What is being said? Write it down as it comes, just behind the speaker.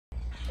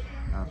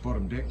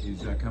bottom deck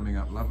is coming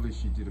up lovely.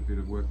 She did a bit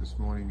of work this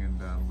morning and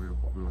we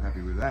were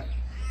happy with that.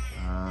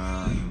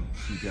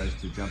 She goes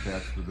to jump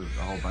outs with a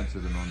whole bunch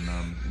of them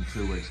in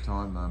 2 weeks'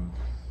 time.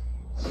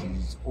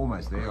 She's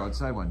almost there. I'd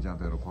say one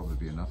jump out will probably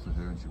be enough for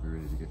her and she'll be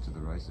ready to get to the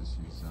races.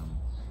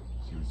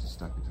 She was just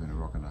stuck between a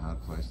rock and a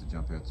hard place. The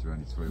jump outs are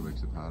only 3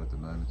 weeks apart at the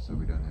moment, so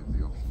we don't have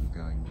the option of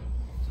going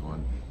to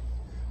one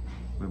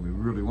when we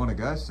really want to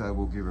go. So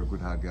we'll give her a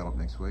good hard gallop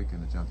next week,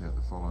 and the jump out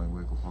the following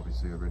week will probably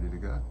see her ready to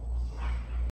go.